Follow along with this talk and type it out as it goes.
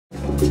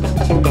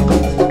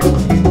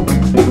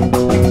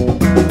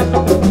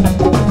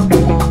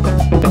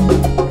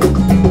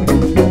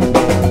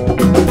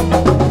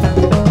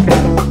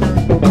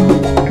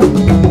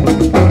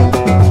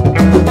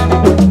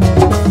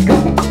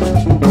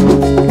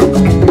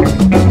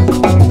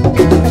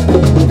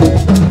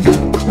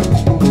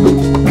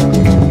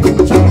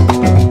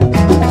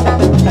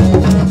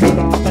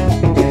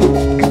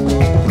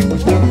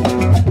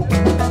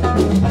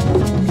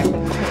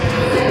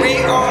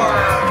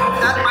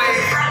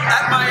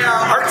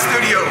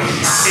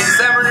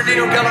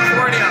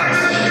California,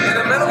 in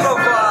the middle of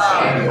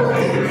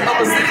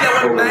a city that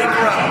went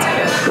bankrupt.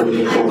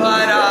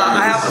 But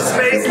I have a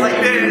space like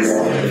this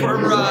for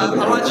a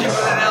lot cheaper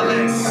than LA.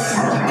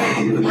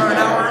 We're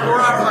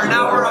an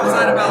hour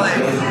outside of LA.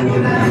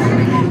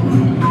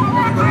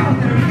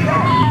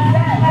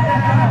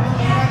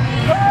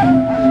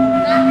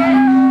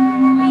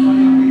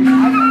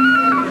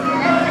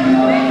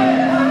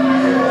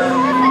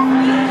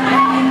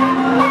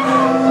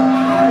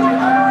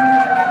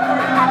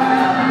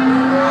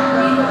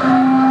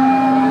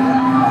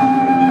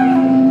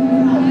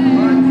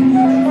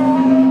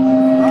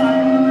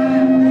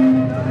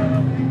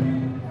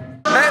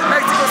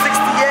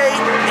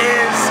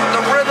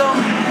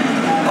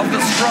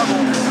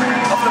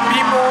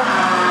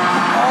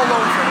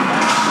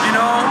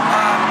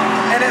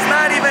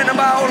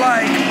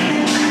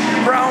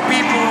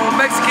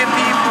 Mexican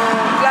people,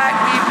 black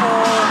people,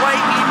 white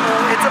people,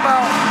 it's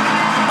about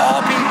all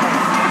people.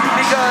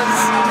 Because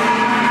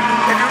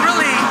if you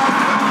really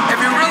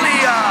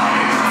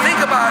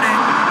think about it,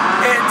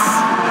 it's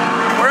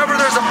wherever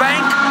there's a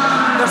bank,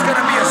 there's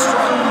gonna be a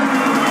struggle.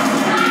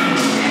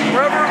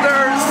 Wherever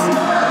there's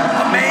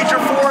a major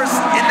force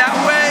in that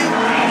way,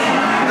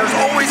 there's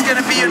always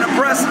gonna be an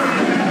oppressor.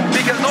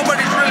 Because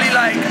nobody's really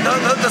like,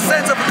 the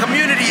sense of a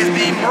community is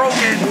being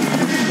broken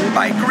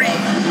by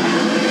greed.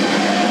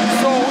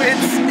 So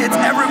it's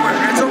everywhere.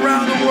 It's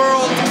around the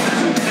world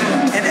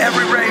in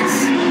every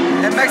race.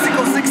 And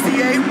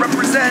Mexico68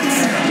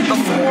 represents the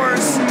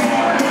force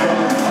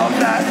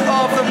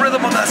of the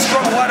rhythm of that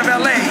struggle out of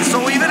LA.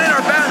 So even in our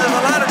band, there's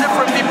a lot of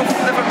different people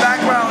from different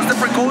backgrounds,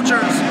 different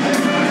cultures,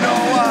 you know,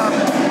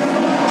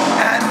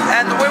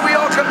 and the way we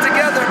all come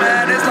together,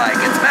 man, is like,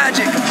 it's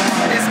magic.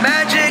 It's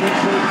magic,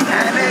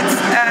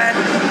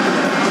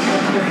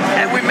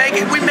 and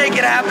we make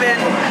it happen,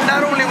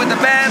 not only with the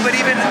band, but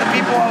even the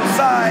people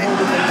outside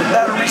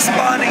that are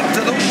responding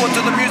to the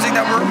music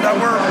that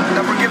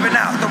we're giving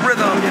out, the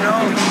rhythm, you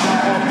know.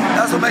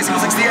 That's what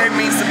Mexico68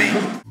 means to me.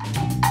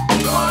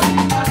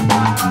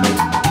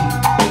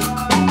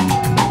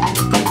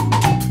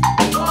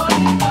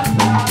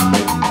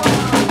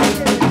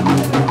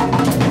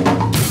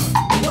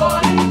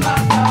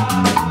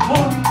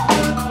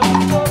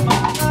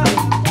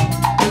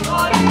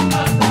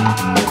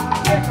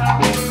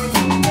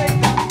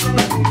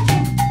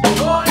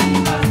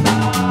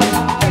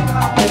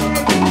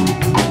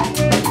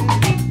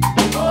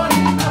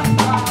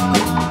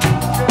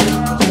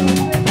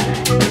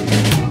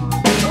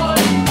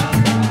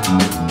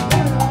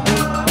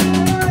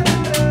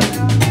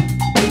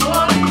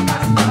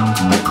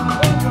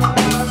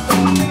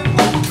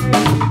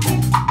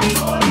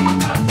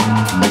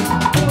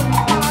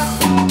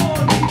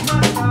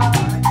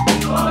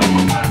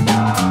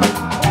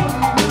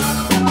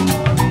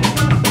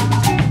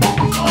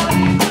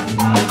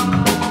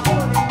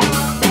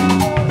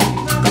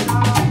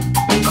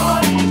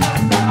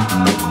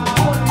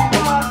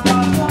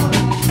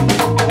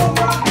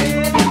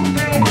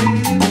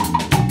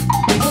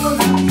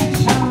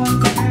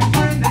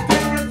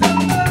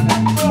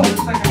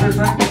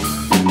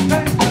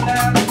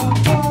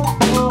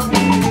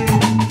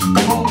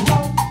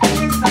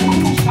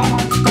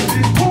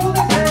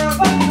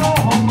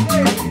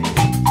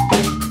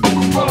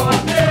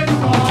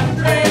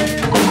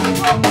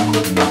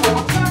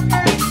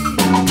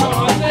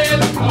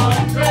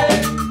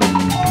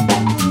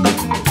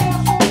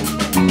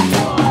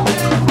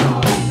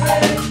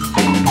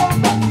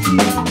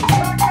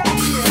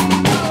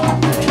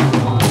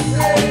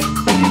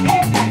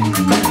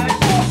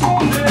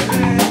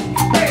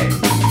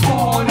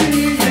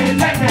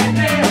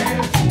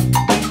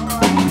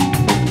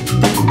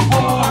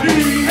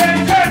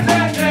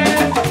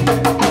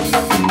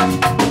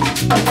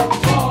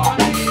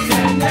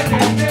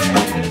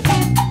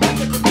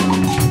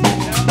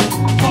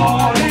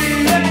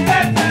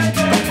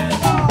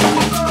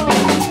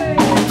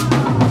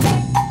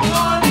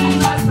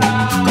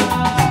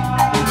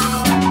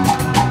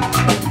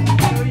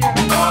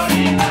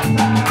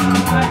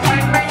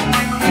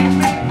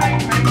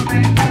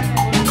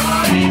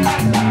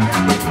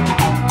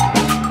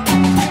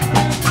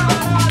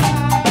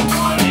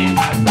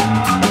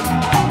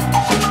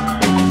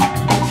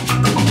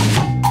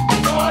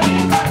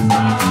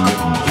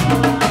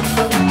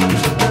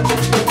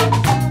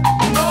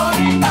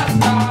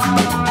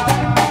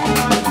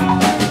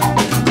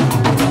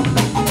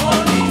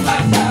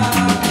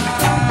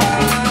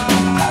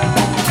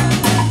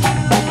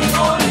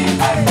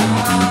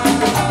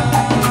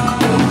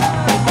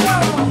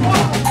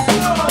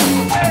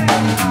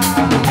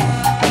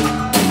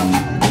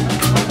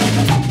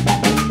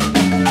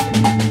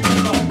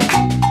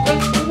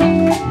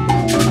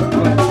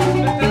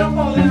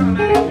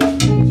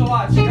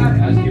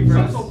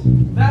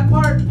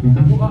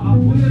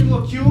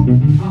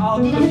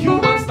 I'll do the cue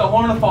once the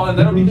horn will fall, and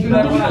that'll be cued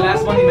out when I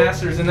last Money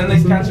Masters, and then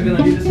these cats are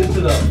gonna lead us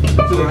into the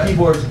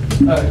keyboard,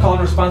 call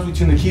and response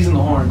between the keys and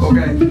the horns.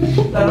 Okay.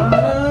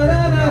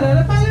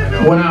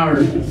 1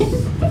 hour.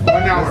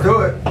 1 hour. Let's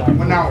do it.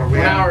 1 hour. 1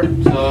 hour.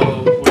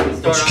 So we're gonna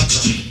start off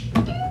from.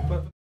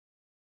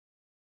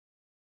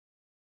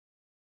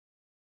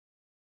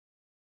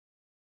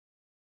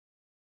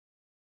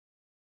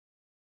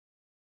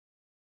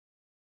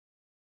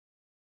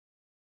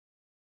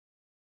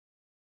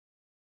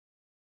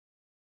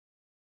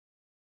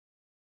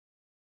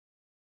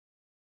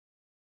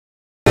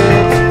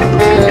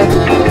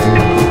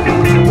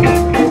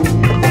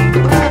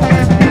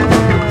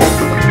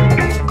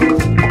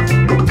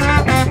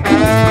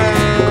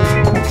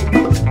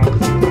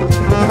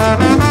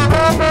 Bye.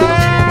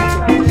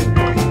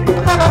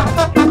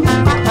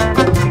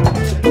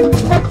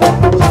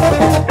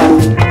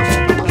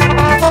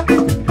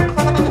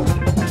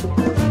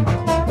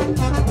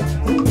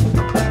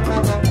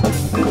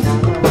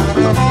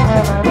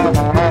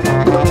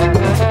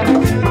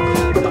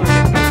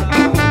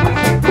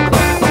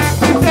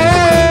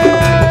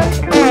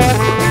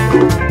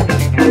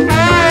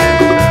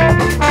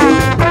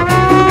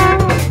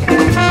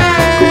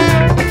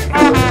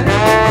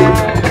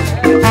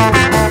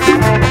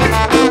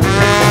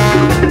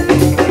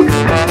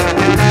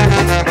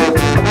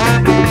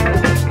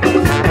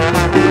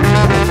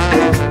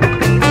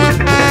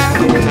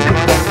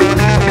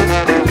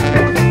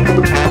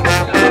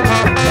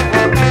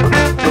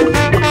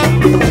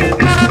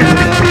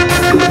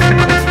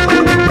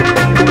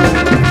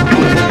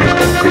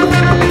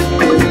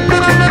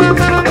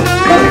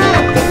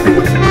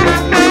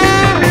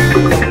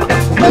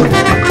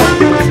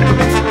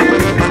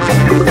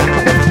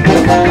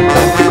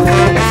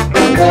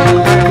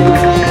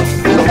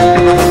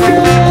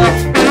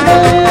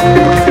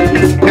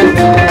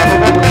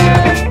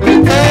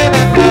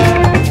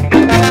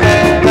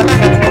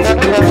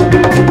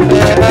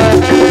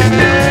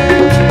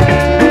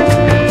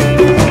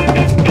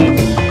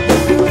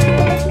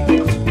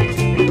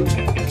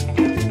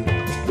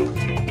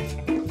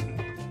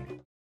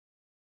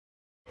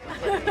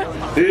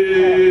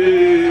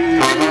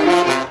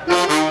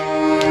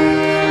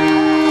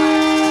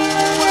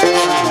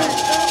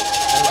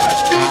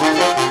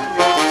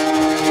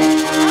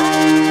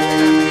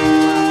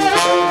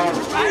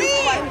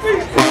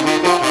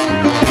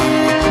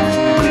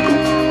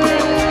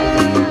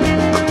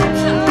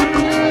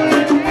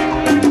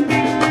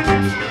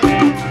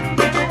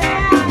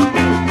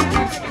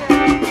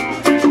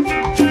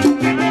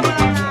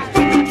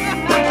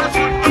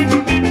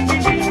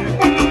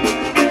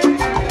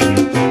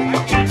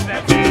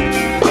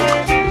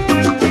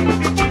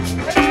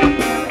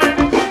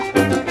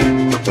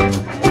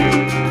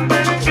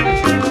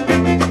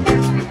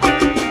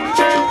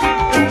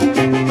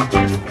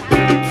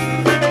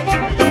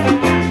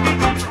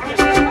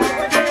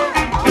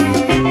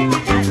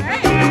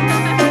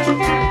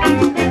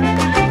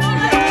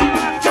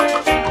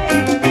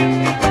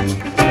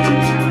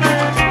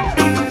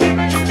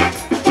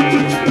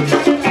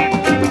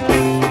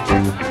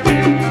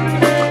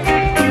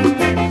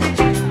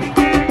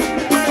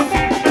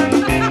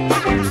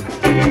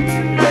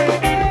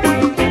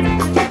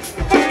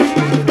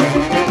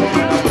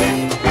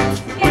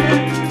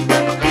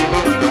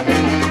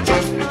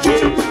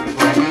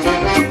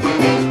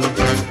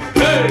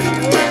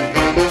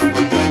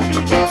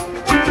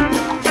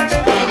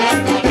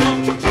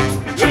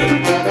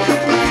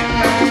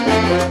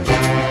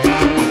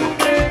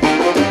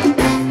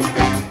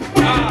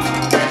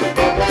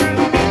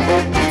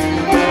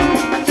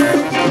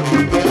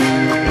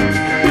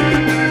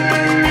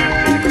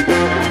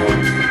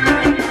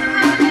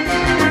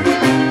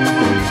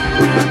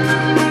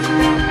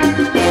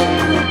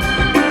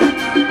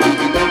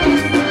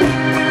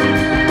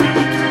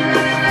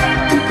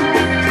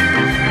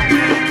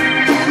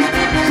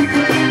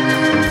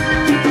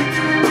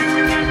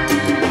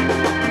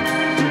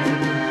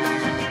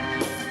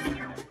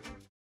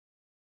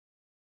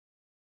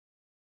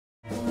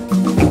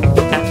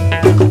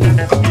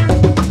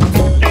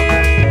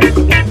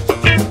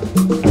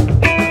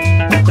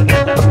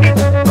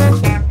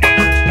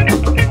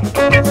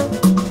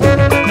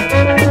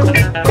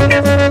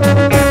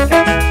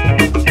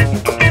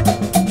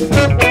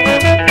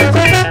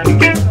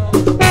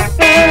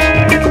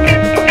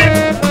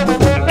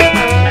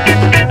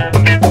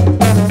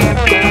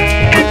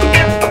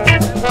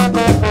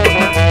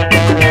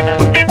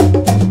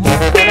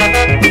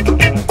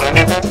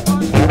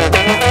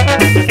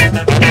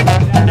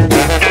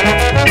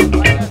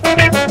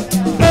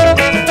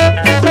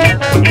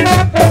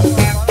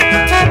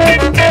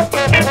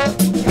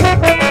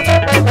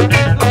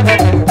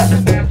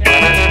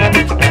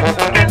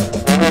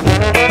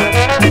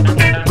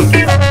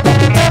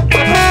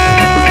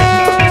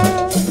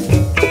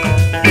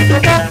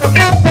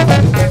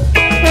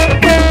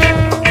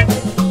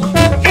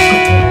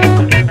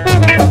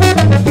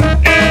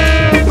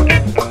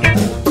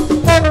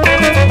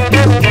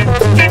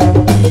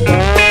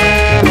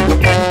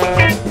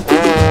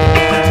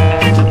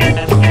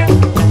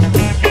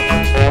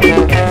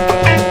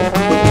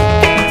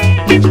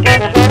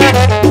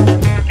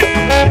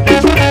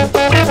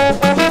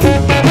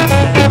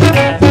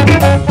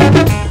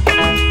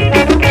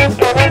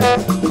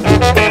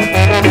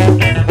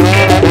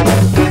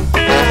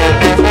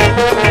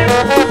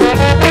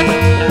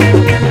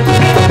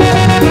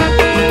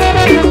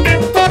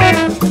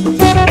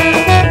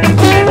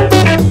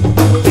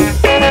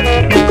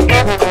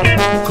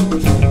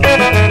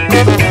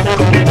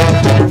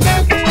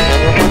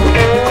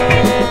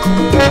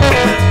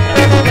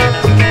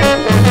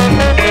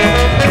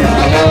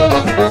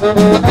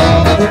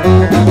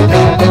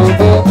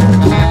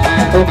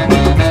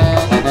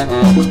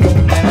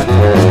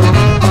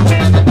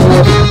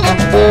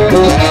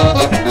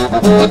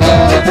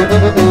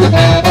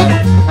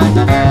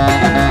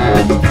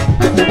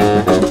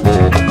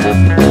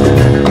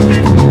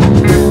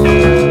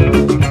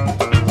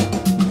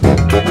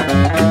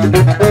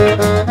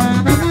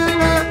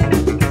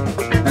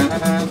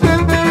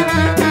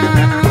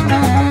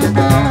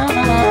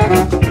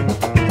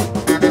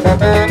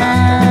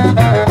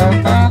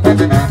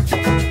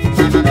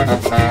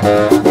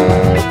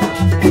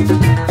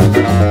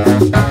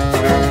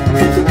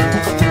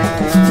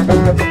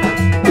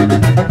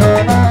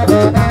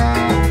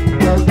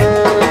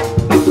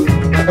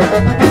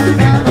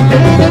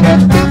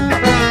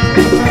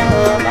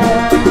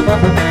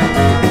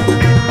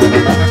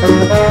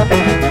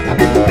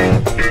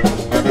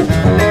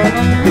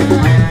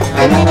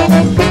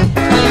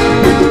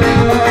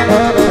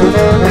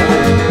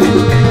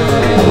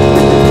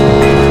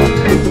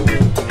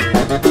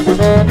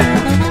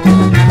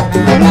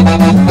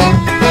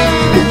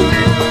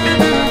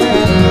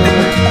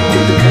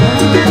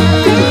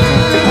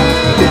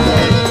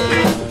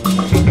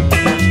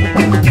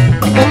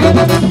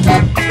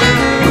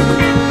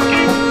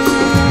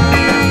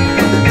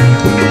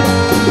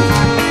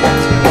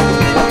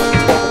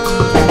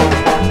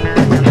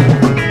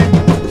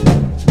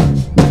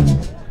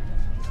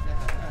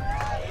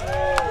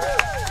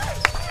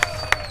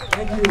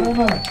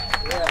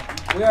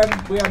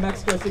 We are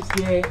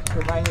Mexico68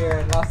 from right here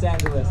in Los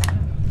Angeles.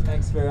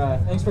 Thanks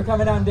for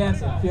coming out and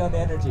dancing, feeling the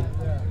energy.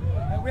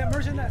 We have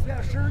merchandise, we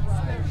have shirts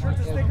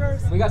and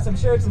stickers. We got some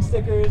shirts and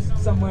stickers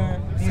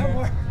somewhere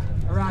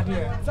around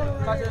here.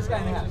 Talk to this guy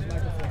in the house.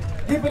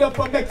 Give it up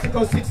for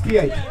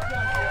Mexico68.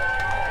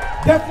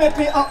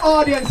 Definitely an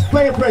audience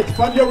favorite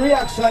from your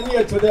reaction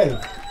here today.